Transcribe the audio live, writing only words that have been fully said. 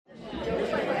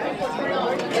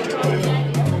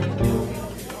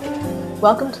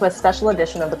Welcome to a special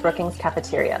edition of the Brookings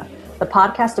Cafeteria, the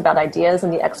podcast about ideas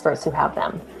and the experts who have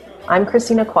them. I'm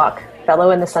Christina Kwok,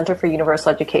 fellow in the Center for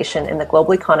Universal Education in the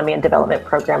Global Economy and Development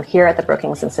program here at the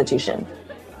Brookings Institution.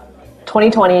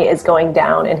 2020 is going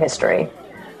down in history.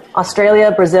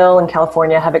 Australia, Brazil, and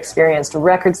California have experienced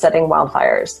record-setting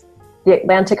wildfires. The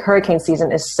Atlantic hurricane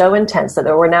season is so intense that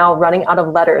we're now running out of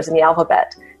letters in the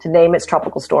alphabet to name its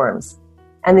tropical storms.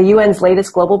 And the UN's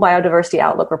latest Global Biodiversity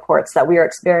Outlook reports that we are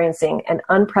experiencing an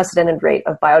unprecedented rate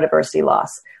of biodiversity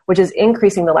loss, which is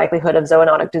increasing the likelihood of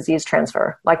zoonotic disease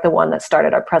transfer, like the one that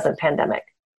started our present pandemic.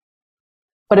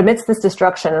 But amidst this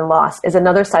destruction and loss is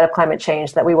another side of climate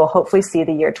change that we will hopefully see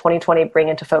the year 2020 bring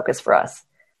into focus for us.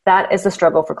 That is the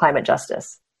struggle for climate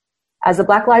justice. As the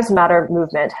Black Lives Matter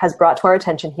movement has brought to our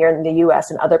attention here in the US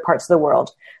and other parts of the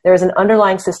world, there is an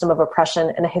underlying system of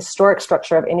oppression and a historic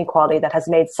structure of inequality that has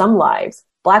made some lives,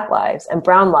 Black lives and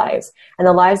brown lives, and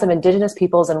the lives of Indigenous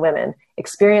peoples and women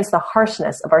experience the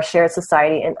harshness of our shared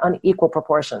society in unequal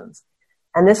proportions.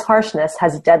 And this harshness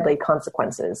has deadly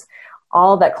consequences,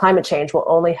 all that climate change will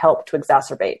only help to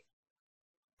exacerbate.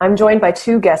 I'm joined by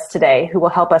two guests today who will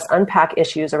help us unpack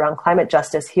issues around climate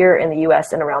justice here in the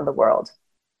US and around the world.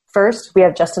 First, we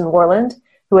have Justin Worland,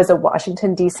 who is a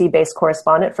Washington, D.C.-based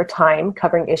correspondent for Time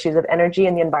covering issues of energy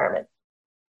and the environment.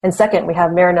 And second, we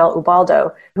have Marinel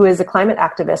Ubaldo, who is a climate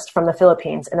activist from the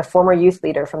Philippines and a former youth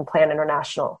leader from Plan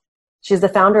International. She's the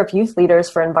founder of Youth Leaders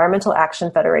for Environmental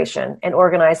Action Federation and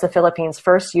organized the Philippines'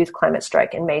 first youth climate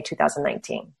strike in May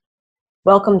 2019.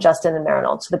 Welcome, Justin and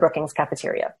Marinel, to the Brookings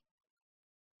Cafeteria.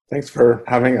 Thanks for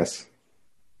having us.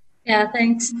 Yeah,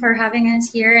 thanks for having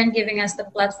us here and giving us the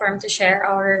platform to share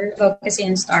our advocacy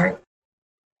and start.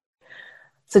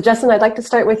 So Justin, I'd like to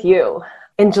start with you.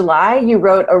 In July, you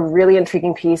wrote a really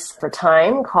intriguing piece for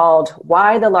Time called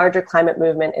Why the Larger Climate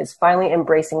Movement is Finally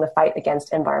Embracing the Fight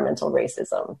Against Environmental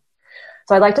Racism.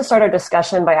 So I'd like to start our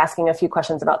discussion by asking a few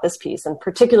questions about this piece, and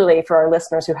particularly for our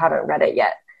listeners who haven't read it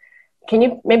yet. Can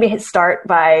you maybe start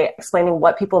by explaining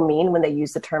what people mean when they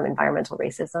use the term environmental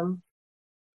racism?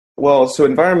 Well, so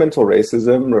environmental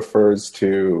racism refers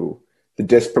to the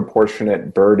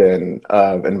disproportionate burden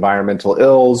of environmental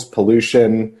ills,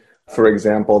 pollution, for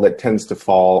example, that tends to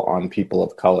fall on people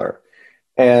of color.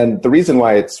 And the reason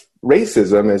why it's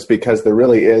racism is because there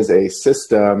really is a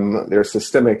system, there are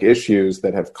systemic issues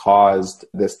that have caused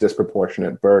this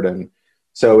disproportionate burden.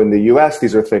 So in the US,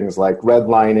 these are things like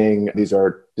redlining. These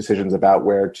are decisions about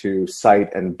where to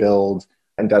site and build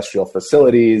industrial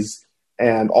facilities.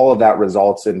 And all of that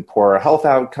results in poorer health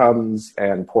outcomes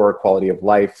and poorer quality of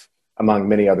life, among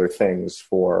many other things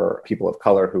for people of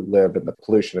color who live in the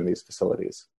pollution in these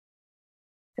facilities.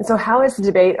 And so how is the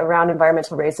debate around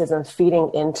environmental racism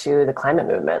feeding into the climate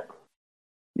movement?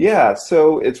 Yeah,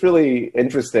 so it's really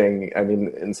interesting. I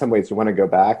mean, in some ways, you want to go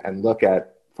back and look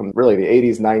at from really the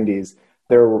 80s, 90s,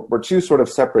 there were two sort of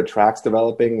separate tracks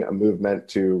developing, a movement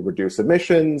to reduce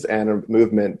emissions and a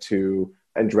movement to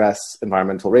address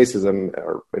environmental racism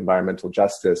or environmental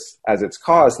justice as its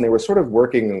cause. And they were sort of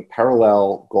working in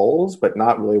parallel goals, but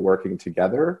not really working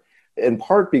together, in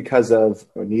part because of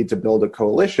the need to build a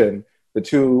coalition. The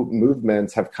two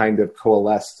movements have kind of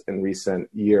coalesced in recent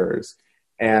years.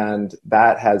 And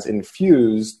that has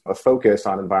infused a focus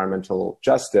on environmental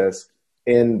justice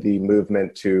in the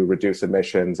movement to reduce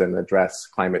emissions and address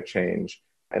climate change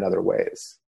in other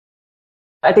ways.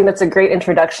 I think that's a great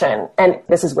introduction. And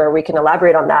this is where we can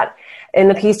elaborate on that. In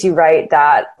the piece, you write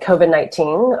that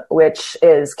COVID-19, which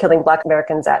is killing Black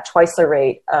Americans at twice the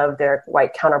rate of their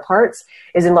white counterparts,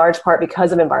 is in large part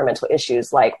because of environmental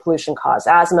issues like pollution-caused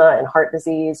asthma and heart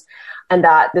disease, and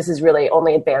that this has really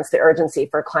only advanced the urgency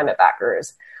for climate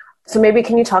backers. So maybe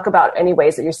can you talk about any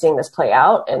ways that you're seeing this play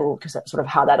out and sort of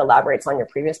how that elaborates on your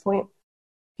previous point?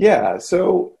 Yeah,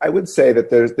 so I would say that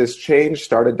there's this change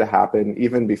started to happen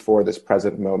even before this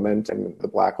present moment and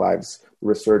the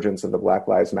resurgence of the Black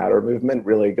Lives Matter movement,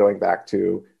 really going back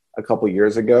to a couple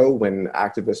years ago when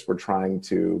activists were trying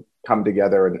to come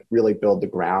together and really build the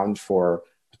ground for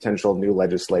potential new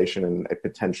legislation and a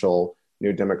potential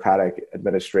new Democratic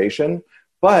administration.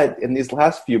 But in these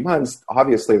last few months,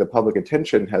 obviously the public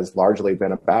attention has largely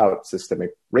been about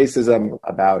systemic racism,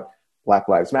 about Black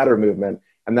Lives Matter movement.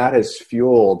 And that has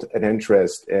fueled an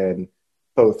interest in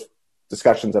both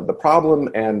discussions of the problem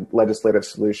and legislative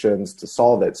solutions to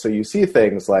solve it. So you see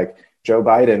things like Joe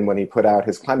Biden, when he put out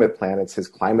his climate plan, it's his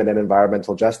climate and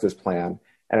environmental justice plan,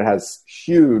 and it has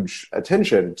huge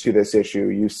attention to this issue.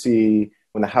 You see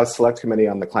when the House Select Committee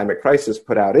on the Climate Crisis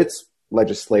put out its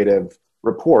legislative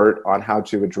report on how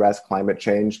to address climate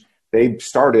change, they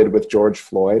started with George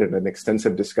Floyd and an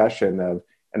extensive discussion of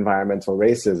environmental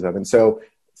racism. And so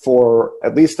for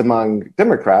at least among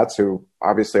Democrats, who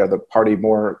obviously are the party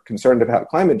more concerned about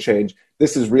climate change,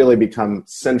 this has really become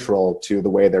central to the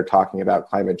way they're talking about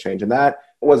climate change. And that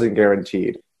wasn't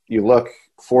guaranteed. You look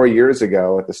 4 years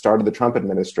ago at the start of the Trump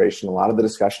administration, a lot of the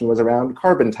discussion was around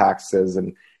carbon taxes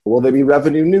and will they be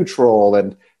revenue neutral?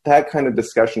 And that kind of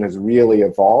discussion has really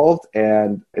evolved,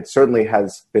 and it certainly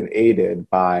has been aided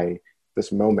by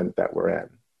this moment that we're in.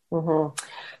 Mm-hmm.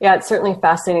 Yeah, it's certainly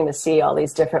fascinating to see all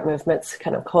these different movements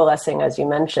kind of coalescing, as you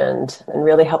mentioned, and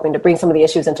really helping to bring some of the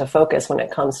issues into focus when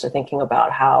it comes to thinking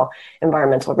about how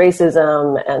environmental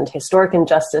racism and historic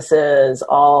injustices,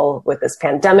 all with this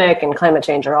pandemic and climate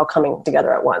change, are all coming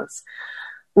together at once.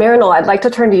 Marinol, I'd like to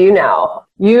turn to you now.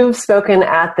 You've spoken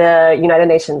at the United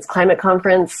Nations Climate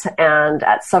Conference and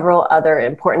at several other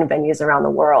important venues around the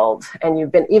world, and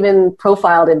you've been even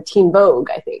profiled in Teen Vogue,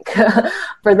 I think.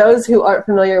 For those who aren't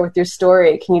familiar with your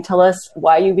story, can you tell us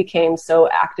why you became so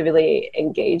actively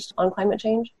engaged on climate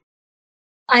change?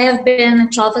 I have been a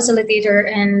child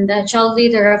facilitator and a child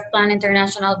leader of Plan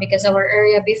International because our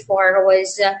area before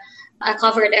was a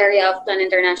covered area of Plan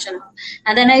International.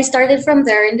 And then I started from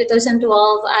there. In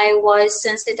 2012, I was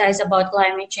sensitized about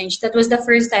climate change. That was the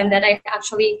first time that I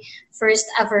actually first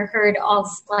ever heard of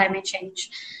climate change.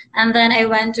 And then I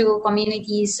went to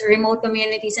communities, remote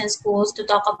communities and schools to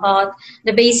talk about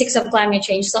the basics of climate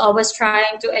change. So I was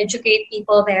trying to educate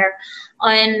people there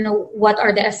on what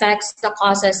are the effects, the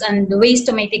causes, and the ways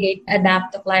to mitigate,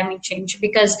 adapt to climate change.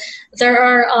 Because there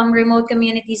are remote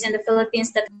communities in the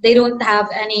Philippines that they don't have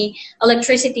any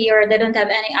electricity or they don't have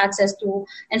any access to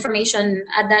information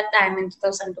at that time in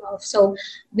 2012. So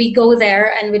we go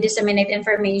there and we disseminate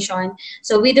information.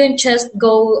 So we don't just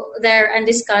go there and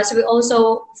discuss. We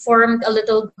also formed a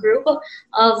little group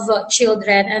of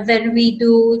children, and then we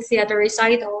do theater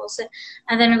recitals.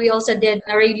 And then we also did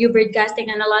a radio broadcasting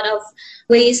and a lot of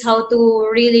ways how to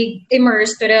really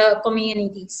immerse to the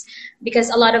communities,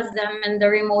 because a lot of them in the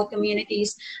remote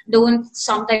communities don't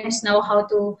sometimes know how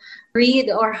to read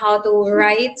or how to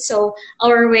write. So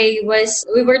our way was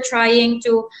we were trying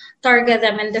to target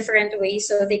them in different ways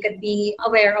so they could be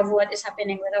aware of what is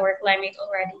happening with our climate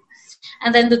already.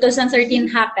 And then 2013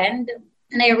 happened.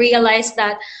 And I realized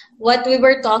that what we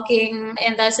were talking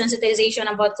in the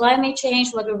sensitization about climate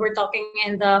change, what we were talking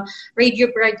in the radio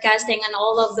broadcasting and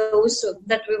all of those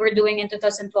that we were doing in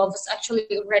 2012 is actually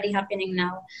already happening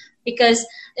now. Because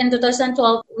in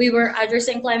 2012, we were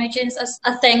addressing climate change as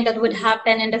a thing that would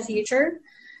happen in the future.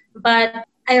 But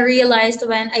I realized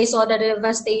when I saw the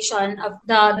devastation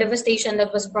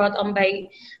that was brought on by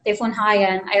Typhoon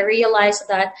Haiyan, I realized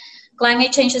that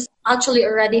climate change is actually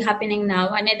already happening now,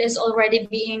 and it is already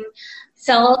being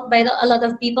felt by a lot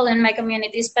of people in my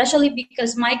community, especially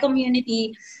because my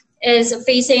community is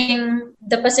facing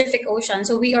the Pacific Ocean.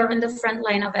 So we are in the front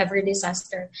line of every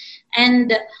disaster.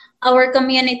 And our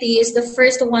community is the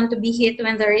first one to be hit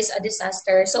when there is a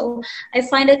disaster. So I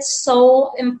find it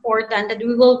so important that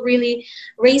we will really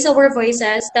raise our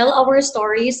voices, tell our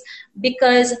stories,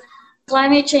 because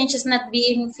climate change is not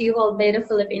being fueled by the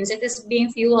Philippines. It is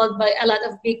being fueled by a lot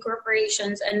of big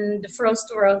corporations and first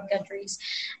world countries.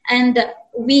 And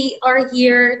we are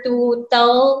here to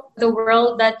tell the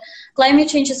world that climate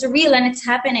change is real and it's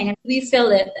happening. And we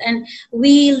feel it and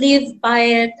we live by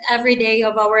it every day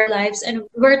of our lives. And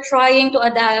we're trying to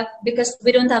adapt because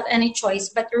we don't have any choice,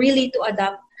 but really to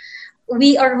adapt.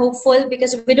 We are hopeful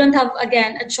because we don't have,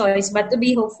 again, a choice, but to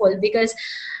be hopeful because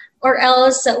or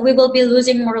else we will be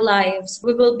losing more lives.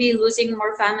 We will be losing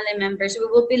more family members. We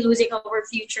will be losing our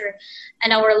future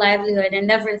and our livelihood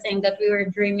and everything that we were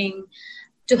dreaming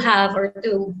to have or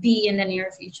to be in the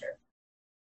near future.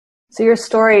 So your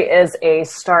story is a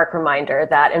stark reminder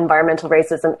that environmental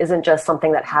racism isn't just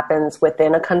something that happens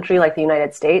within a country like the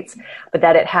United States, but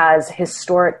that it has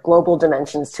historic global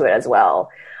dimensions to it as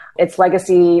well. Its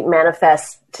legacy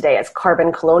manifests today as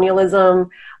carbon colonialism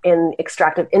in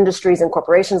extractive industries and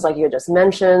corporations, like you just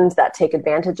mentioned, that take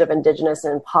advantage of indigenous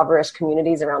and impoverished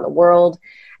communities around the world.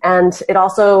 And it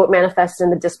also manifests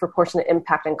in the disproportionate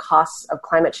impact and costs of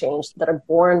climate change that are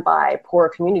borne by poor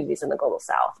communities in the global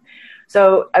south.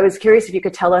 So I was curious if you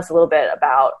could tell us a little bit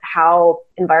about how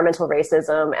environmental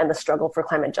racism and the struggle for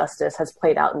climate justice has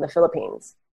played out in the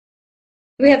Philippines.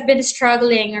 We have been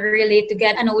struggling really to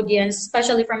get an audience,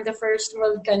 especially from the first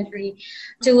world country,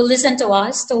 to listen to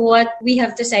us, to what we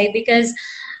have to say, because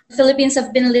Philippines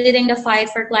have been leading the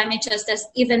fight for climate justice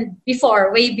even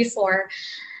before, way before.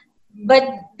 But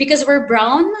because we're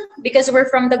brown, because we're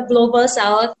from the global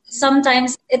south,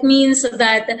 sometimes it means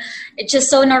that it's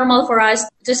just so normal for us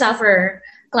to suffer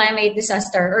climate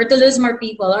disaster, or to lose more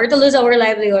people, or to lose our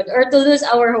livelihood, or to lose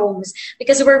our homes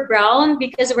because we're brown,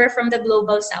 because we're from the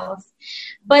global south.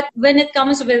 But when it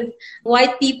comes with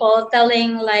white people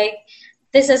telling like,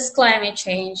 this is climate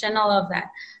change and all of that,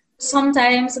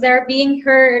 sometimes they're being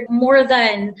heard more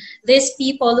than these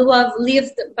people who have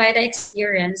lived by the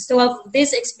experience, who have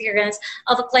this experience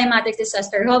of a climatic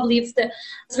disaster, who have lived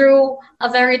through a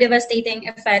very devastating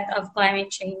effect of climate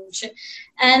change.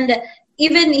 And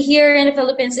even here in the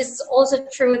Philippines, it's also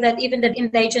true that even the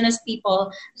indigenous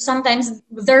people, sometimes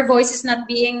their voice is not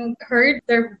being heard.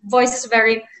 Their voice is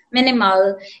very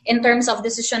minimal in terms of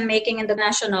decision making in the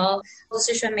national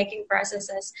decision making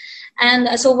processes.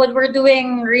 And so what we're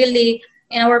doing really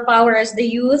in our power as the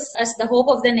youth, as the hope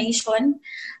of the nation,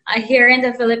 here in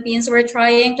the Philippines, we're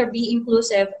trying to be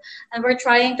inclusive, and we're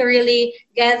trying to really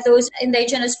get those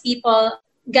indigenous people,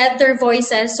 get their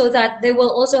voices so that they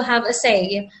will also have a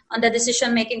say on the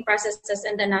decision-making processes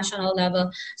in the national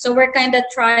level. So we're kind of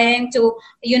trying to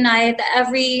unite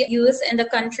every youth in the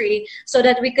country so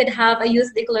that we could have a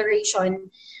youth declaration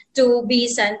to be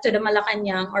sent to the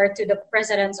Malacanang or to the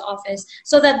president's office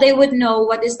so that they would know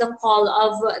what is the call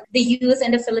of the youth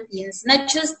in the Philippines, not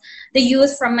just the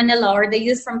youth from Manila or the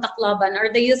youth from Tacloban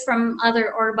or the youth from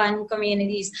other urban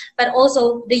communities, but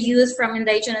also the youth from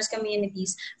indigenous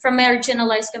communities, from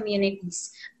marginalized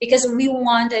communities, because we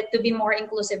want it to be more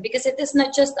inclusive, because it is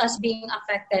not just us being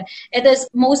affected. It is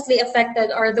mostly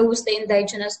affected are those the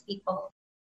indigenous people.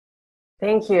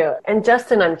 Thank you. And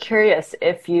Justin, I'm curious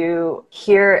if you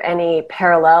hear any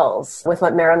parallels with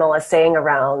what Marinol is saying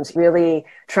around really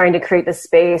trying to create the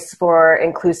space for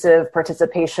inclusive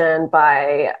participation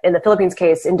by, in the Philippines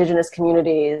case, indigenous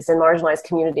communities and marginalized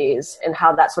communities, and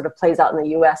how that sort of plays out in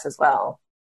the US as well.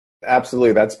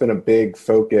 Absolutely. That's been a big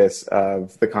focus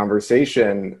of the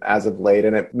conversation as of late.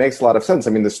 And it makes a lot of sense.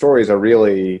 I mean, the stories are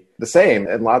really the same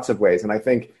in lots of ways. And I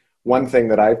think one thing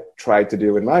that I've tried to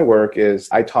do in my work is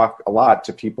I talk a lot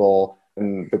to people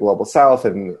in the global south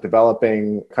and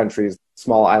developing countries,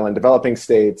 small island developing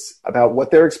states, about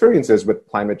what their experience is with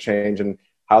climate change and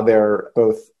how they're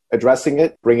both addressing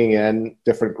it, bringing in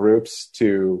different groups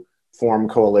to form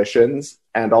coalitions,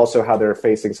 and also how they're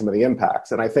facing some of the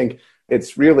impacts. And I think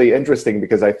it's really interesting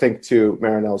because I think, to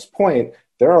Marinel's point,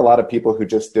 there are a lot of people who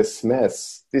just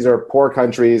dismiss, these are poor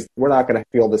countries, we're not going to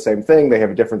feel the same thing, they have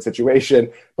a different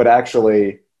situation, but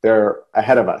actually they're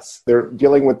ahead of us. They're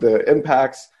dealing with the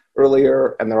impacts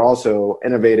earlier, and they're also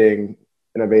innovating,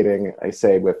 I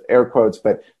say with air quotes,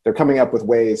 but they're coming up with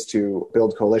ways to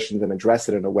build coalitions and address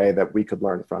it in a way that we could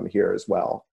learn from here as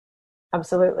well.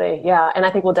 Absolutely. Yeah. And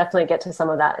I think we'll definitely get to some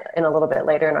of that in a little bit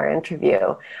later in our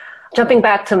interview. Jumping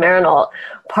back to Marinol,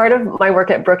 part of my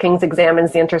work at Brookings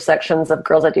examines the intersections of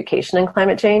girls' education and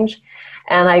climate change.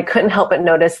 And I couldn't help but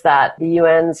notice that the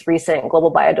UN's recent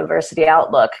Global Biodiversity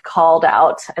Outlook called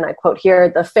out, and I quote here,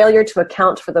 the failure to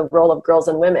account for the role of girls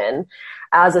and women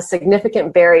as a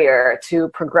significant barrier to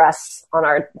progress on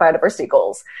our biodiversity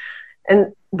goals.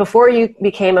 And before you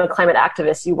became a climate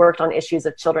activist, you worked on issues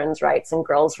of children's rights and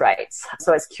girls' rights.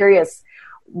 So I was curious,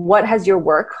 what has your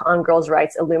work on girls'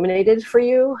 rights illuminated for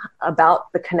you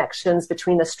about the connections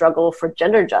between the struggle for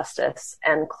gender justice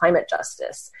and climate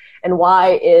justice? And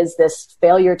why is this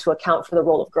failure to account for the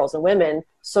role of girls and women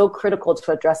so critical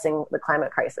to addressing the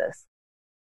climate crisis?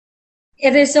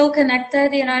 It is so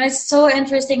connected, and it's so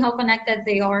interesting how connected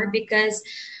they are, because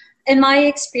in my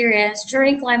experience,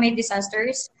 during climate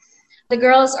disasters, the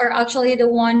girls are actually the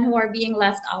one who are being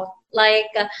left out. Like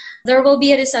there will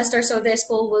be a disaster, so the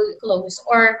school will close,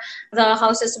 or the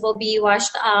houses will be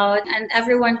washed out, and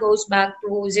everyone goes back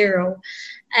to zero.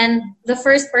 And the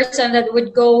first person that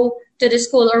would go to the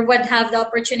school or would have the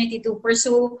opportunity to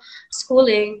pursue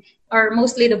schooling are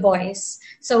mostly the boys.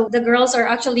 So the girls are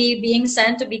actually being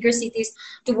sent to bigger cities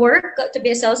to work, to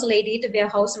be a sales lady, to be a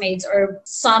housemaid, or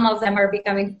some of them are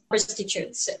becoming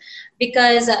prostitutes,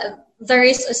 because there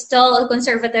is still a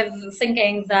conservative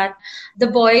thinking that the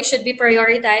boy should be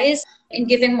prioritized in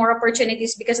giving more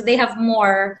opportunities because they have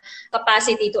more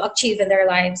capacity to achieve in their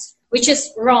lives, which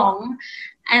is wrong.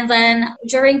 And then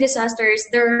during disasters,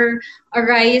 there are a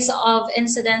rise of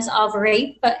incidents of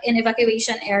rape in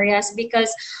evacuation areas,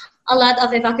 because a lot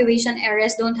of evacuation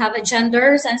areas don't have a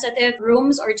gender-sensitive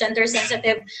rooms or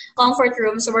gender-sensitive comfort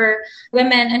rooms where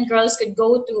women and girls could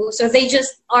go to. So they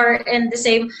just are in the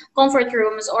same comfort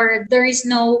rooms, or there is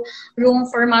no room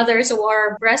for mothers who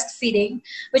are breastfeeding,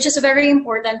 which is very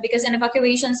important because in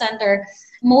evacuation center,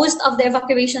 most of the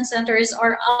evacuation centers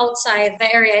are outside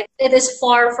the area. It is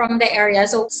far from the area.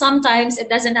 So sometimes it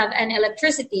doesn't have any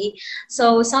electricity.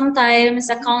 So sometimes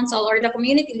the council or the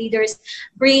community leaders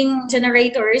bring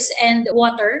generators and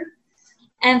water.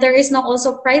 And there is no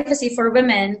also privacy for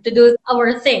women to do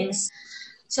our things.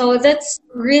 So that's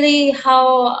really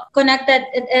how connected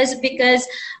it is, because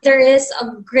there is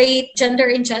a great gender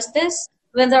injustice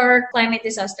when there are climate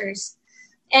disasters.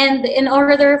 And in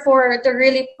order for to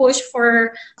really push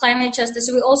for climate justice,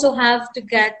 we also have to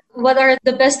get what are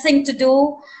the best thing to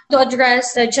do to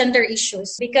address the gender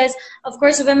issues. Because of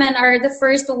course, women are the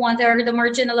first one, they are the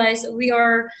marginalized. We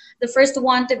are the first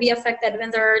one to be affected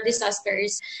when there are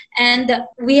disasters. And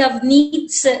we have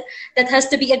needs that has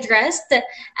to be addressed.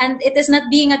 And it is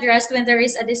not being addressed when there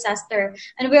is a disaster.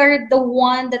 And we are the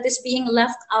one that is being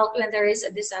left out when there is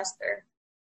a disaster.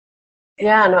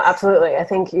 Yeah, no, absolutely. I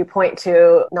think you point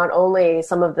to not only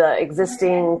some of the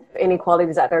existing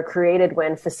inequalities that are created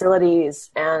when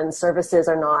facilities and services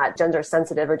are not gender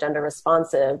sensitive or gender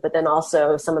responsive, but then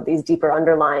also some of these deeper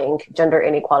underlying gender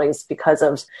inequalities because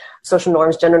of social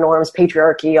norms, gender norms,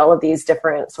 patriarchy, all of these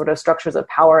different sort of structures of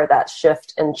power that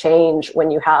shift and change when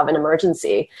you have an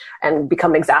emergency and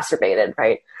become exacerbated,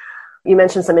 right? You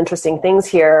mentioned some interesting things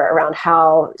here around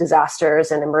how disasters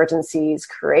and emergencies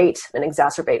create and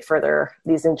exacerbate further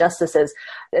these injustices.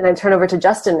 And I turn over to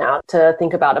Justin now to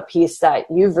think about a piece that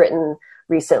you've written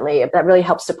recently that really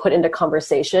helps to put into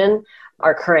conversation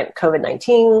our current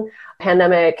COVID-19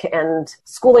 pandemic and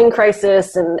schooling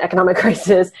crisis and economic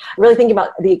crisis, really thinking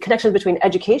about the connection between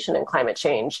education and climate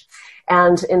change,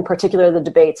 and in particular, the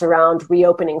debates around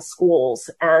reopening schools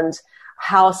and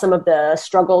how some of the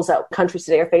struggles that countries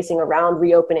today are facing around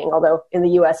reopening, although in the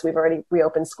US, we've already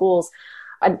reopened schools.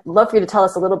 I'd love for you to tell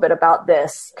us a little bit about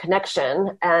this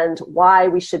connection and why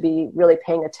we should be really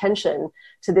paying attention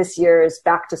to this year's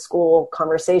back to school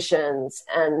conversations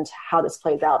and how this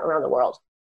plays out around the world.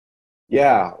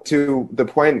 Yeah, to the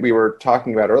point we were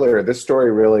talking about earlier, this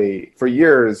story really, for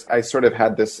years, I sort of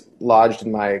had this lodged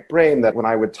in my brain that when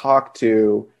I would talk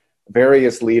to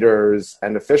various leaders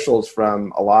and officials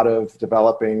from a lot of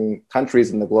developing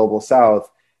countries in the global south,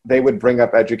 they would bring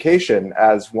up education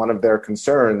as one of their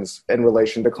concerns in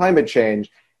relation to climate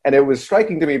change. And it was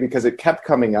striking to me because it kept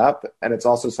coming up, and it's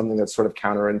also something that's sort of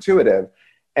counterintuitive.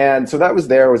 And so that was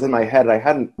there, it was in my head, I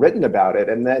hadn't written about it.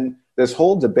 And then this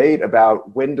whole debate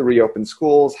about when to reopen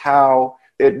schools, how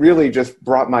it really just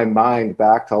brought my mind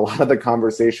back to a lot of the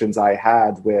conversations I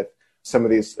had with some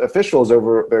of these officials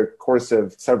over the course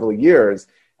of several years.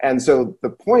 And so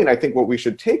the point, I think what we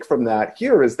should take from that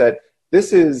here is that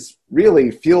this is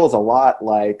really feels a lot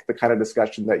like the kind of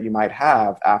discussion that you might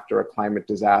have after a climate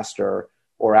disaster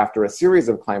or after a series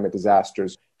of climate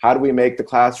disasters. How do we make the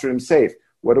classroom safe?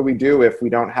 What do we do if we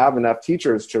don't have enough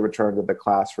teachers to return to the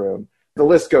classroom? The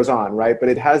list goes on, right? But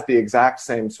it has the exact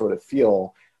same sort of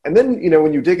feel. And then,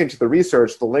 when you dig into the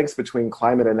research, the links between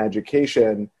climate and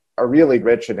education are really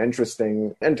rich and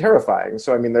interesting and terrifying.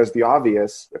 So, there's the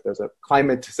obvious, if there's a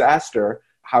climate disaster,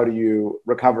 how do you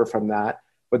recover from that?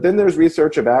 But then there's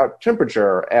research about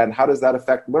temperature and how does that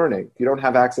affect learning? If you don't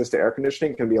have access to air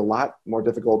conditioning, it can be a lot more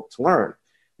difficult to learn.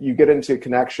 You get into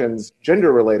connections,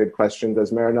 gender-related questions,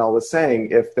 as Marinelle was saying.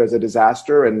 If there's a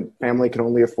disaster and family can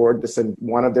only afford to send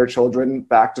one of their children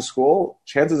back to school,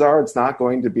 chances are it's not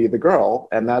going to be the girl,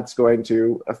 and that's going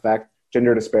to affect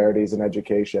gender disparities in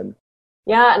education.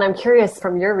 Yeah, and I'm curious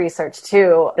from your research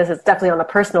too, this is definitely on a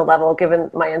personal level, given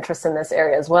my interest in this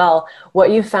area as well, what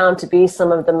you found to be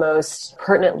some of the most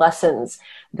pertinent lessons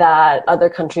that other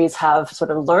countries have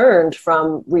sort of learned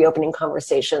from reopening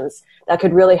conversations that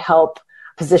could really help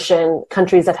position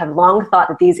countries that have long thought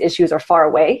that these issues are far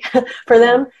away for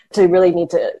them to really need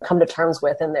to come to terms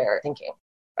with in their thinking.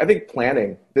 I think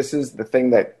planning. This is the thing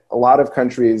that a lot of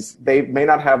countries, they may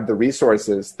not have the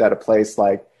resources that a place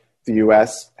like the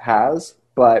US has,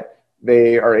 but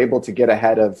they are able to get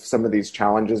ahead of some of these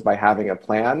challenges by having a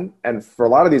plan. And for a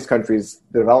lot of these countries,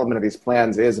 the development of these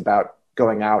plans is about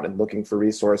going out and looking for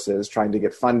resources, trying to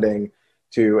get funding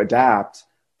to adapt,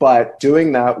 but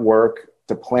doing that work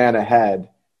to plan ahead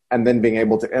and then being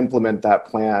able to implement that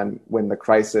plan when the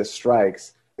crisis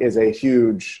strikes is a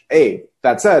huge aid.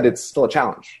 That said, it's still a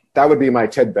challenge. That would be my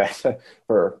tidbit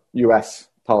for US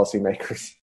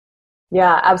policymakers.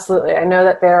 Yeah, absolutely. I know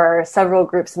that there are several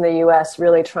groups in the U.S.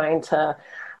 really trying to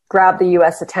grab the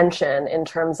U.S. attention in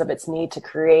terms of its need to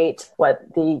create what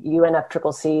the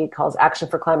UNFCCC calls Action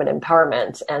for Climate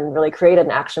Empowerment, and really create an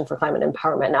Action for Climate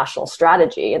Empowerment national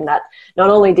strategy. And that not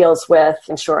only deals with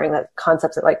ensuring that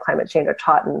concepts like climate change are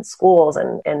taught in schools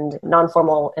and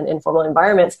non-formal and informal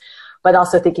environments, but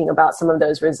also thinking about some of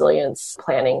those resilience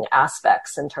planning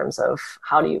aspects in terms of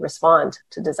how do you respond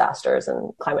to disasters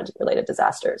and climate-related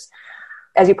disasters.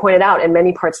 as you pointed out, in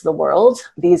many parts of the world,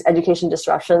 these education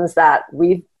disruptions that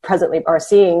we presently are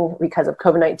seeing because of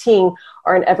COVID-19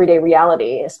 are an everyday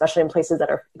reality, especially in places that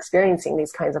are experiencing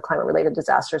these kinds of climate-related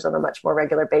disasters on a much more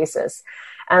regular basis.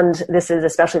 And this is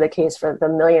especially the case for the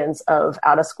millions of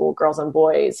out-of-school girls and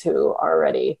boys who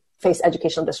already face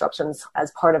educational disruptions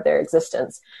as part of their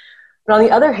existence. But on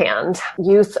the other hand,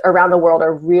 youth around the world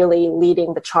are really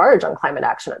leading the charge on climate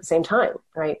action at the same time,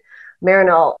 right?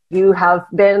 Marinel, you have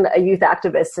been a youth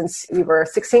activist since you were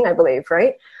 16, I believe,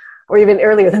 right? Or even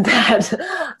earlier than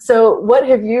that. So what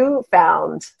have you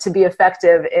found to be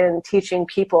effective in teaching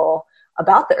people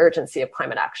about the urgency of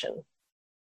climate action?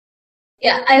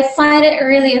 Yeah, I find it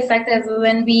really effective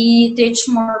when we teach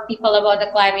more people about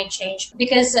the climate change,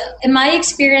 because in my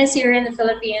experience here in the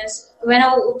Philippines, when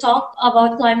I talk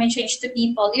about climate change to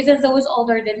people, even those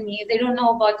older than me, they don't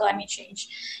know about climate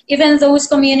change. Even those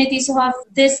communities who have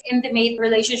this intimate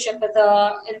relationship with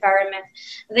the environment,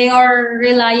 they are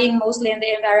relying mostly on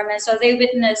the environment. So they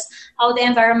witness how the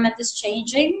environment is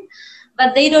changing,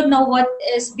 but they don't know what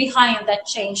is behind that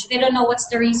change. They don't know what's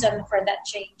the reason for that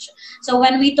change. So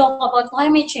when we talk about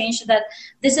climate change, that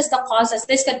this is the causes,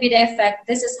 this could be the effect,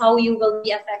 this is how you will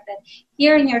be affected.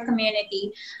 Here in your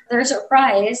community, they're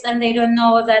surprised and they don't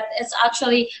know that it's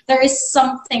actually, there is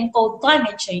something called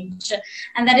climate change.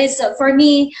 And that is, for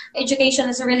me, education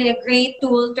is really a great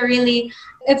tool to really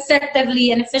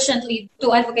effectively and efficiently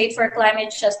to advocate for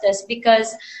climate justice,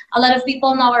 because a lot of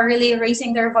people now are really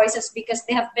raising their voices because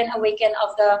they have been awakened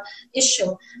of the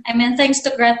issue. I mean, thanks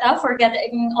to Greta for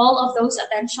getting all of those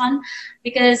attention,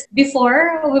 because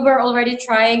before we were already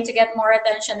trying to get more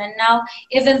attention, and now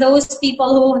even those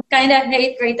people who kind of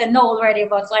hate Greta know already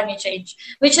about climate change,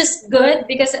 which is good,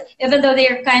 because even though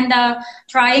they're kind of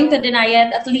trying to deny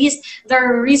it, at least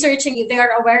they're researching, they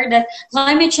are aware that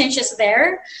climate change is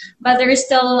there, but they're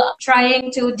still trying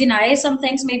to deny some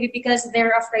things, maybe because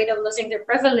they're afraid of losing their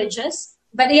privileges.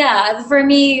 But yeah, for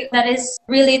me, that is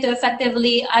really to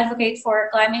effectively advocate for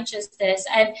climate justice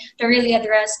and to really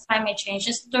address climate change,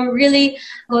 is to really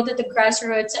go to the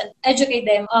grassroots and educate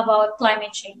them about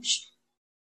climate change.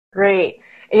 Great.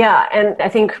 Yeah. And I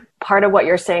think part of what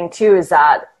you're saying too is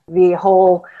that the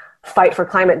whole fight for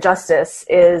climate justice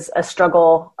is a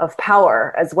struggle of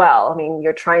power as well. I mean,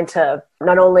 you're trying to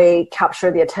not only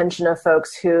capture the attention of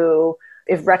folks who,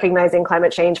 if recognizing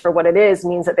climate change for what it is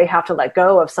means that they have to let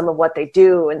go of some of what they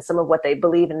do and some of what they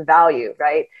believe and value,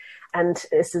 right? And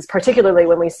this is particularly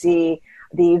when we see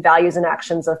the values and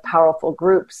actions of powerful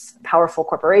groups, powerful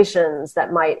corporations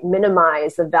that might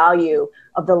minimize the value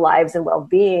of the lives and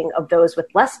well-being of those with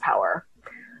less power.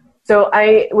 So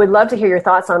I would love to hear your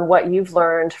thoughts on what you've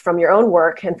learned from your own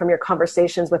work and from your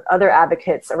conversations with other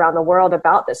advocates around the world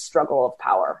about this struggle of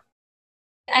power.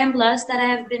 I'm blessed that I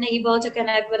have been able to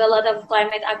connect with a lot of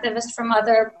climate activists from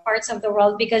other parts of the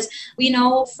world, because we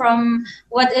know from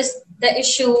what is the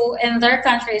issue in their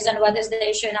countries and what is the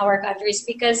issue in our countries,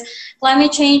 because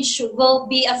climate change will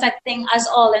be affecting us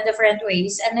all in different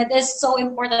ways. And it is so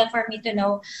important for me to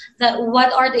know that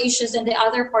what are the issues in the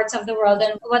other parts of the world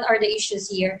and what are the issues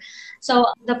here. So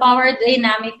the power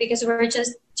dynamic, because we're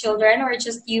just children, we're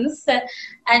just youth,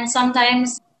 and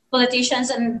sometimes politicians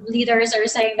and leaders are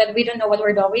saying that we don't know what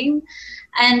we're doing.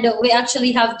 And we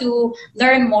actually have to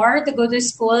learn more, to go to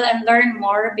school and learn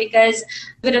more, because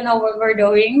we don't know what we're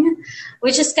doing,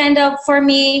 which is kind of, for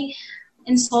me,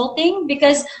 insulting,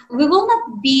 because we will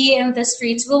not be in the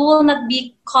streets, we will not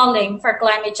be calling for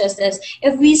climate justice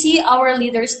if we see our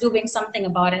leaders doing something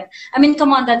about it. I mean,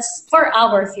 come on, that's for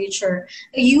our future.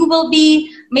 You will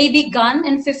be maybe gone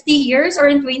in 50 years or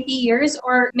in 20 years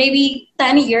or maybe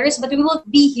 10 years, but we will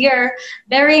be here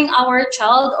bearing our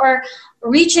child or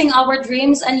reaching our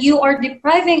dreams, and you are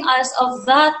depriving us of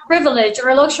that privilege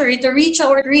or luxury to reach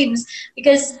our dreams.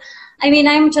 Because I mean,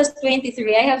 I'm just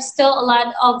 23. I have still a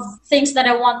lot of things that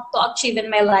I want to achieve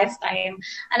in my lifetime.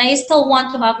 And I still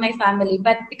want to have my family.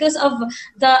 But because of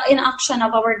the inaction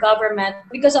of our government,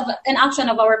 because of inaction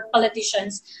of our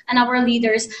politicians and our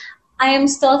leaders, I am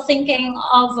still thinking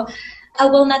of, I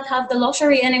will not have the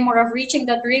luxury anymore of reaching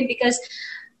that dream, because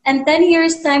in 10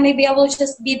 years' time, maybe I will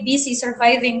just be busy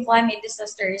surviving climate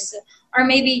disasters, or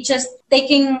maybe just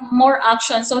taking more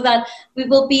action so that we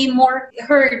will be more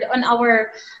heard on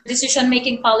our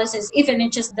decision-making policies, even in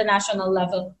just the national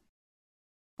level.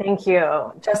 Thank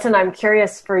you. Justin, I'm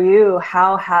curious for you,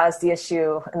 how has the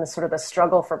issue and the sort of the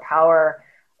struggle for power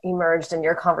emerged in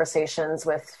your conversations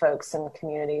with folks and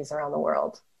communities around the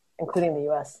world, including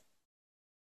the US?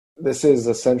 This is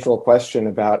a central question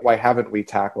about why haven't we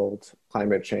tackled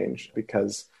climate change?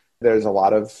 Because There's a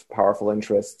lot of powerful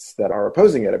interests that are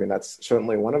opposing it. I mean, that's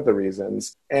certainly one of the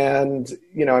reasons. And,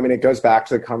 it goes back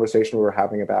to the conversation we were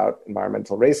having about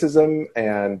environmental racism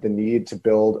and the need to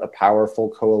build a powerful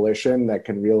coalition that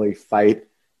can really fight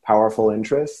powerful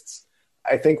interests.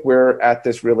 I think we're at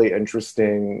this really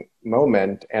interesting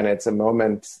moment, and it's a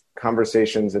moment,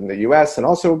 conversations in the US and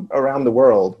also around the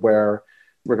world, where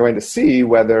we're going to see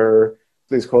whether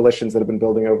these coalitions that have been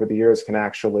building over the years can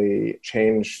actually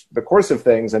change the course of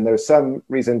things. And there's some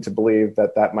reason to believe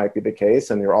that that might be the case.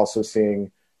 And you're also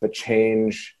seeing the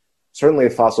change, certainly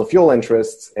of fossil fuel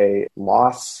interests, a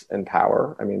loss in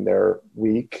power. I mean, they're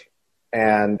weak,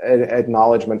 and an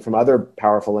acknowledgement from other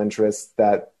powerful interests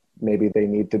that maybe they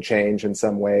need to change in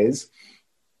some ways.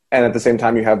 And at the same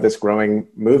time, you have this growing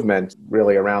movement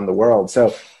really around the world.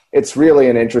 So it's really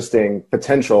an interesting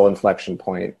potential inflection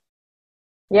point.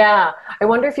 Yeah. I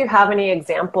wonder if you have any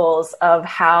examples of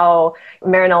how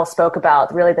Marinelle spoke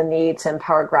about really the need to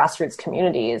empower grassroots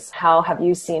communities. How have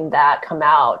you seen that come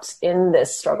out in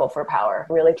this struggle for power,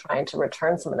 really trying to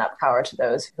return some of that power to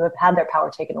those who have had their power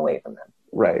taken away from them?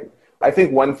 Right. I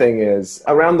think one thing is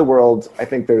around the world, I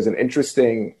think there's an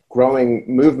interesting growing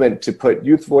movement to put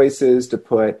youth voices, to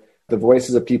put the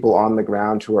voices of people on the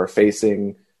ground who are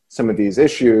facing some of these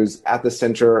issues at the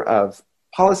center of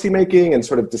policymaking and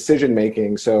sort of decision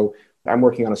making. So I'm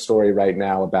working on a story right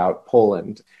now about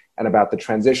Poland and about the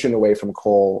transition away from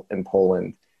coal in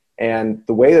Poland. And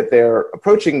the way that they're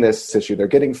approaching this issue, they're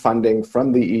getting funding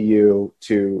from the EU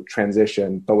to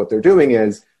transition. But what they're doing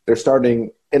is they're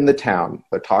starting in the town.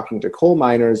 They're talking to coal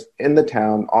miners in the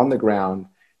town on the ground,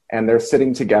 and they're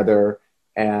sitting together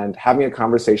and having a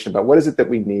conversation about what is it that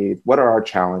we need? What are our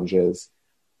challenges?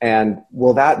 And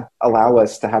will that allow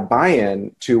us to have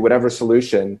buy-in to whatever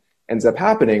solution ends up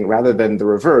happening, rather than the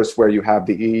reverse, where you have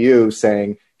the EU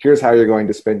saying, here's how you're going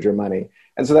to spend your money.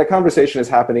 And so that conversation is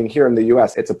happening here in the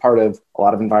US. It's a part of a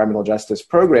lot of environmental justice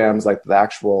programs. Like, the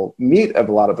actual meat of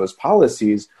a lot of those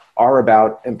policies are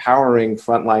about empowering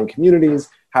frontline communities,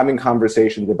 having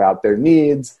conversations about their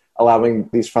needs, allowing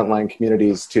these frontline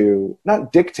communities to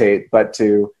not dictate, but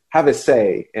to have a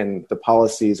say in the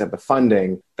policies and the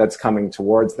funding that's coming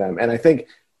towards them. And I think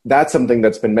that's something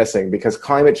that's been missing, because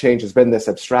climate change has been this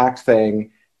abstract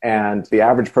thing, and the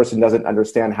average person doesn't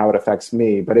understand how it affects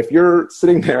me. But if you're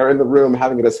sitting there in the room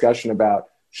having a discussion about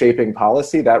shaping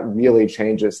policy, that really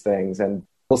changes things. And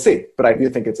we'll see. But I do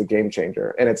think it's a game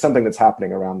changer, and it's something that's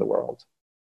happening around the world.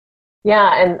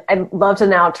 Yeah, and I'd love to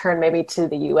now turn maybe to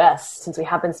the US, since we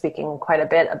have been speaking quite a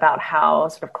bit about how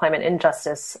sort of climate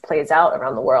injustice plays out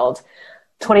around the world.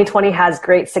 2020 has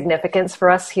great significance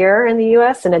for us here in the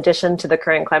US. In addition to the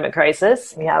current climate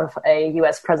crisis, we have a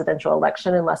US presidential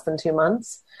election in less than 2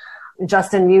 months.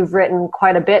 Justin, you've written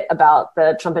quite a bit about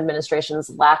the Trump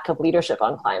administration's lack of leadership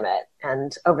on climate.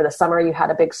 And over the summer, you had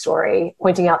a big story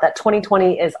pointing out that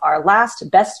 2020 is our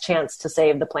last best chance to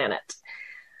save the planet.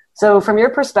 So from your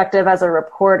perspective as a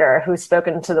reporter who's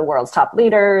spoken to the world's top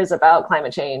leaders about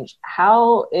climate change,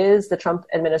 how is the Trump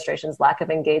administration's lack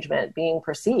of engagement being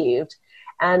perceived,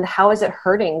 and how is it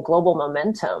hurting global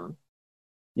momentum?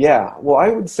 Yeah, well, I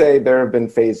would say there have been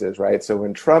phases, right? So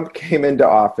when Trump came into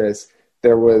office,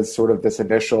 there was sort of this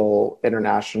initial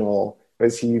international,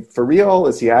 is he for real?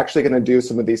 Is he actually going to do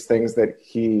some of these things that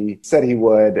he said he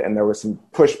would? And there was some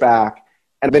pushback.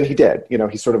 And then he did.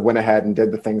 He sort of went ahead and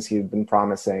did the things he had been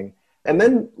promising. And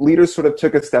then leaders sort of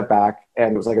took a step back,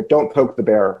 and it was like a don't poke the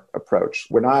bear approach.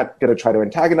 We're not going to try to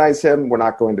antagonize him. We're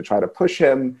not going to try to push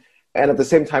him. And at the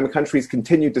same time, countries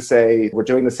continued to say, we're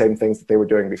doing the same things that they were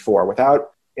doing before,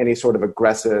 without any sort of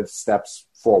aggressive steps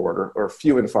forward, or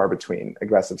few and far between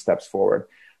aggressive steps forward.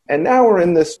 And now we're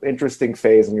in this interesting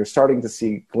phase, and you're starting to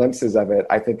see glimpses of it.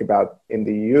 I think about in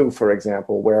the EU, for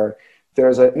example, where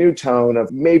there's a new tone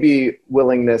of maybe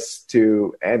willingness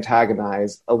to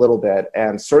antagonize a little bit.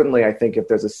 And certainly, I think if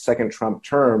there's a second Trump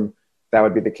term, that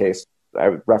would be the case. I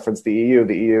would reference the EU.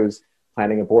 The EU's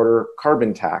planning a border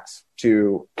carbon tax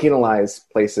to penalize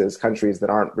countries that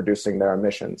aren't reducing their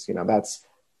emissions. That's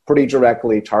pretty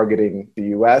directly targeting the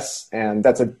US, and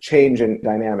that's a change in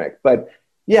dynamic. But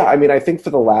yeah, I think for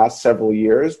the last several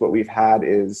years, what we've had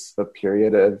is a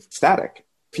period of static.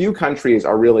 Few countries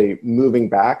are really moving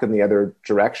back in the other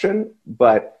direction,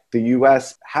 but the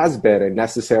US has been a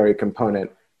necessary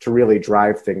component to really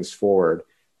drive things forward,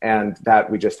 and that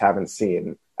we just haven't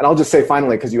seen. And I'll just say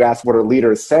finally, because you asked what are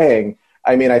leaders saying,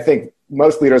 I think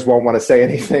most leaders won't want to say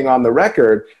anything on the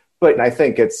record, but I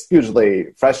think it's hugely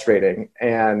frustrating,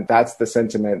 and that's the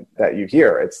sentiment that you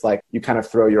hear. It's like you kind of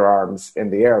throw your arms in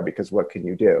the air, because what can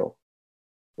you do?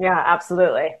 Yeah,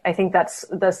 absolutely. I think that's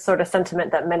the sort of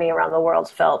sentiment that many around the world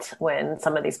felt when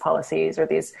some of these policies or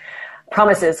these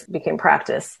promises became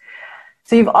practice.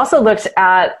 So you've also looked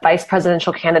at vice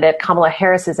presidential candidate Kamala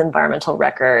Harris's environmental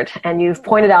record, and you've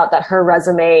pointed out that her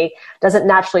resume doesn't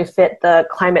naturally fit the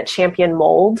climate champion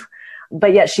mold,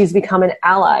 but yet she's become an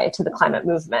ally to the climate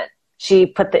movement. She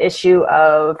put the issue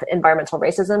of environmental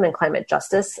racism and climate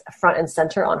justice front and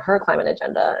center on her climate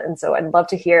agenda. And so I'd love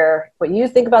to hear what you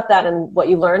think about that and what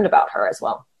you learned about her as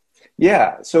well.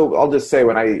 Yeah. So I'll just say,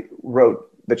 when I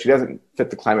wrote that she doesn't fit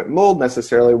the climate mold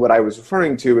necessarily, what I was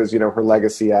referring to is, her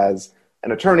legacy as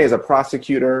an attorney, as a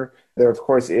prosecutor. There, of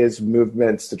course, is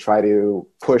movements to try to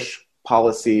push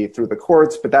policy through the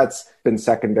courts, but that's been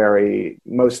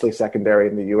mostly secondary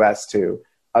in the US to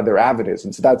other avenues.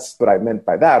 And so that's what I meant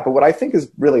by that. But what I think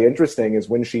is really interesting is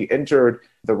when she entered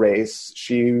the race,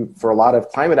 she, for a lot of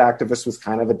climate activists, was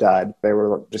kind of a dud. They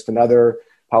were just another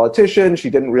politician. She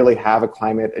didn't really have a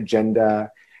climate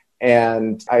agenda.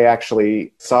 And I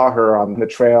actually saw her on the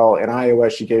trail in Iowa.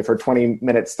 She gave her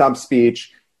 20-minute stump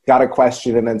speech, got a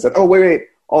question, and then said, oh, wait.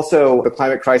 Also, the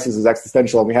climate crisis is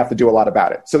existential and we have to do a lot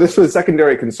about it. So this was a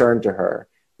secondary concern to her.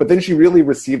 But then she really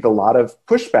received a lot of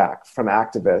pushback from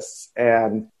activists,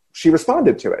 and she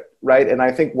responded to it, right? And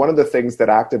I think one of the things that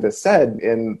activists said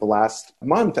in the last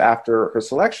month after her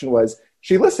selection was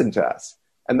she listened to us.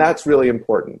 And that's really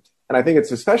important. And I think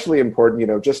it's especially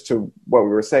important, just to what we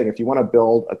were saying, if you want to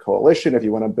build a coalition, if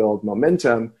you want to build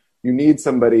momentum, you need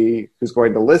somebody who's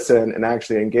going to listen and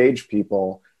actually engage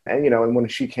people. And, and when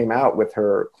she came out with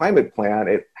her climate plan,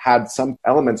 it had some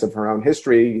elements of her own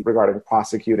history regarding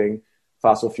prosecuting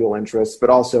fossil fuel interests,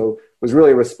 but also was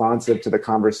really responsive to the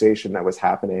conversation that was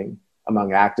happening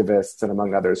among activists and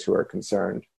among others who are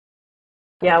concerned.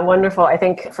 Yeah, wonderful. I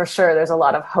think for sure there's a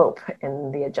lot of hope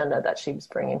in the agenda that she's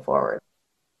bringing forward.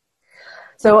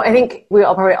 So I think we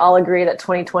probably all agree that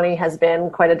 2020 has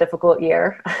been quite a difficult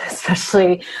year,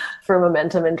 especially for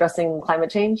momentum in addressing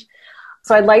climate change.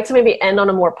 So I'd like to maybe end on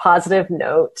a more positive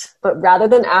note, but rather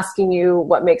than asking you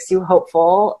what makes you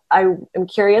hopeful, I am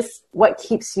curious what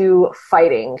keeps you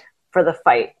fighting for the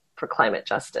fight for climate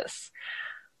justice,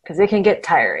 because it can get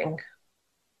tiring.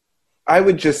 I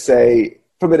would just say,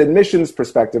 from an admissions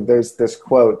perspective, there's this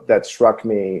quote that struck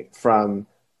me from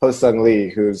Ho-Sung Lee,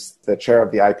 who's the chair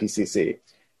of the IPCC.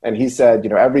 And he said,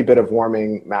 every bit of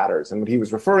warming matters. And what he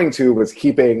was referring to was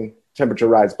keeping temperature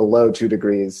rise below 2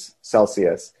 degrees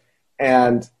Celsius.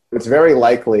 And it's very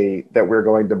likely that we're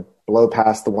going to blow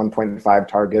past the 1.5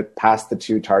 target, past the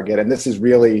 2 target. And this is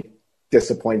really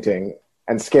disappointing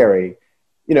and scary.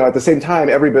 At the same time,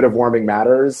 every bit of warming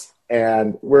matters.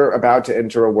 And we're about to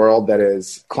enter a world that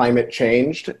is climate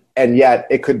changed. And yet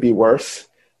it could be worse.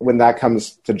 When that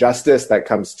comes to justice, that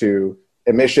comes to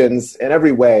emissions, in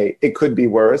every way, it could be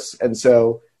worse. And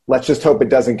so let's just hope it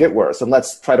doesn't get worse. And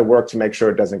let's try to work to make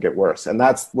sure it doesn't get worse. And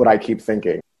that's what I keep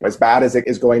thinking. As bad as it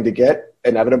is going to get,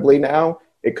 inevitably now,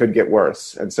 it could get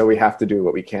worse. And so we have to do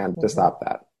what we can to stop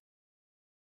that.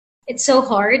 It's so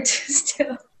hard to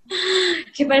still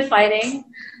keep on fighting.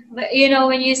 But,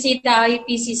 when you see the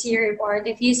IPCC report,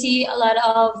 if you see a lot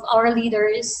of our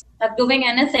leaders not doing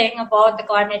anything about the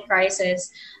climate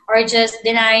crisis, or just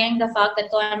denying the fact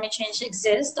that climate change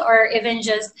exists, or even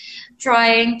just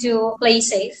trying to play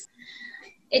safe,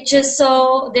 it's just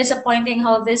so disappointing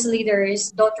how these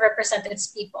leaders don't represent its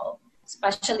people,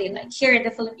 especially like here in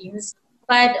the Philippines.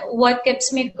 But what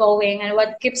keeps me going and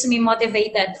what keeps me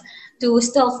motivated to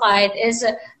still fight is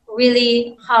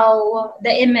really how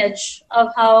the image of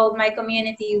how my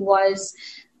community was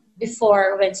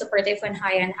before when Super Typhoon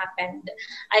Haiyan happened.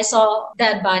 I saw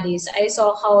dead bodies. I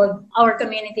saw how our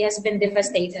community has been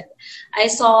devastated. I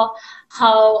saw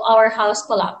how our house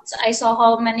collapsed. I saw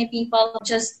how many people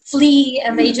just flee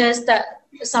and they just,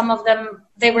 some of them,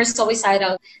 they were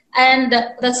suicidal. And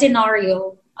the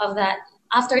scenario of that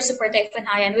after Super Typhoon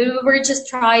Haiyan, we were just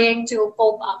trying to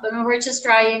cope up, and we were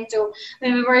struggling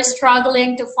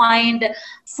to find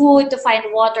food, to find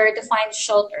water, to find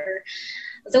shelter.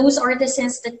 Those are the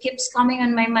sins that keeps coming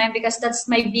on my mind, because that's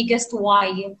my biggest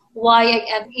why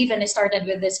I even started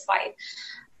with this fight.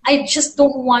 I just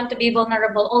don't want to be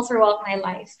vulnerable all throughout my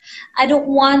life. I don't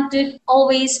want to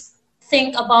always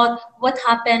think about what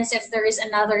happens if there is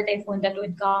another typhoon that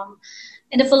would come.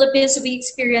 In the Philippines, we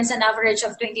experience an average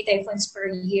of 20 typhoons per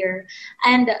year.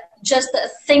 And just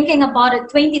thinking about it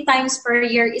 20 times per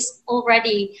year is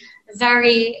already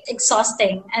very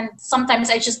exhausting. And sometimes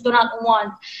I just do not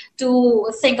want to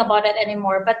think about it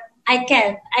anymore. But I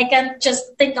can't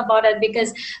just think about it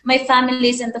because my family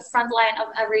is in the front line of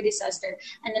every disaster.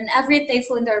 And then every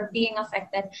typhoon, they're being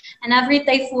affected. And every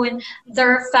typhoon,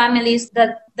 there are families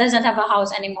that doesn't have a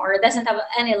house anymore, doesn't have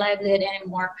any livelihood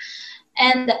anymore.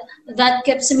 And that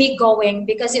keeps me going,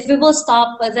 because if we will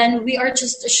stop, then we are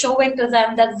just showing to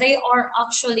them that they are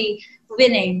actually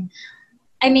winning.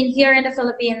 I mean, here in the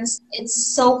Philippines,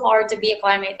 it's so hard to be a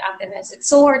climate activist. It's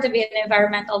so hard to be an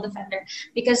environmental defender,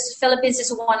 because Philippines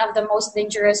is one of the most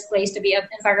dangerous places to be an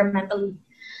environmental.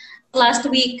 Last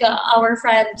week, our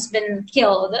friend's been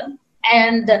killed.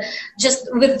 And just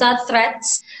with that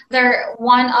threats,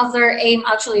 one of their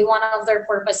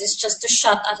purpose is just to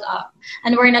shut us up.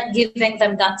 And we're not giving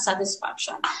them that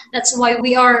satisfaction. That's why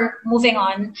we are moving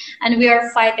on and we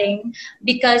are fighting,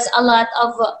 because a lot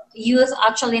of youth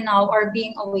actually now are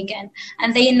being awakened.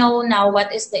 And they know now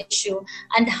what is the issue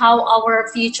and how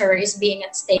our future is being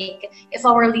at stake if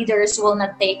our leaders will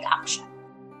not take action.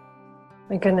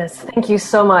 My goodness. Thank you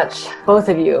so much, both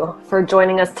of you, for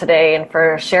joining us today and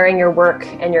for sharing your work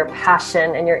and your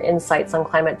passion and your insights on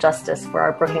climate justice for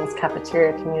our Brookings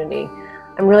Cafeteria community.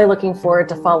 I'm really looking forward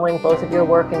to following both of your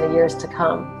work in the years to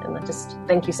come. And just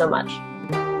thank you so much.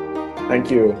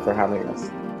 Thank you for having us.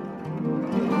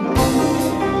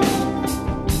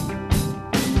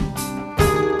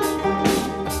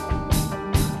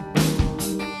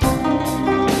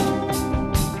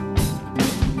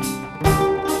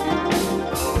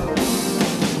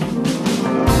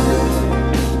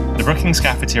 The Brookings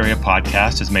Cafeteria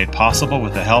podcast is made possible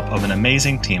with the help of an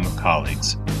amazing team of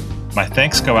colleagues. My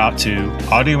thanks go out to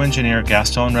audio engineer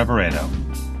Gaston Reveredo,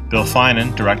 Bill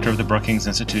Finan, director of the Brookings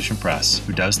Institution Press,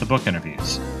 who does the book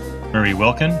interviews, Marie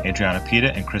Wilkin, Adriana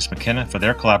Pita, and Chris McKenna for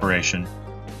their collaboration,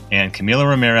 and Camila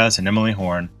Ramirez and Emily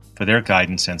Horn for their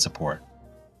guidance and support.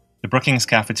 The Brookings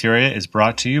Cafeteria is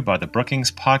brought to you by the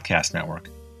Brookings Podcast Network,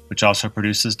 which also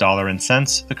produces Dollar and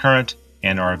Cents, The Current,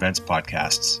 and our events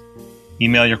podcasts.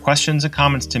 Email your questions and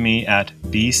comments to me at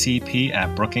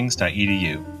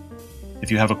bcp@brookings.edu.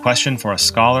 If you have a question for a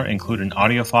scholar, include an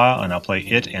audio file and I'll play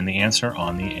it and the answer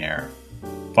on the air.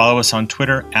 Follow us on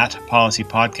Twitter @Policy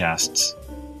Podcasts.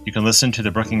 You can listen to the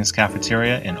Brookings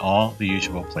Cafeteria in all the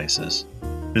usual places.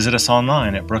 Visit us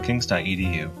online at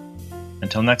brookings.edu.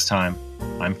 Until next time,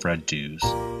 I'm Fred Dews.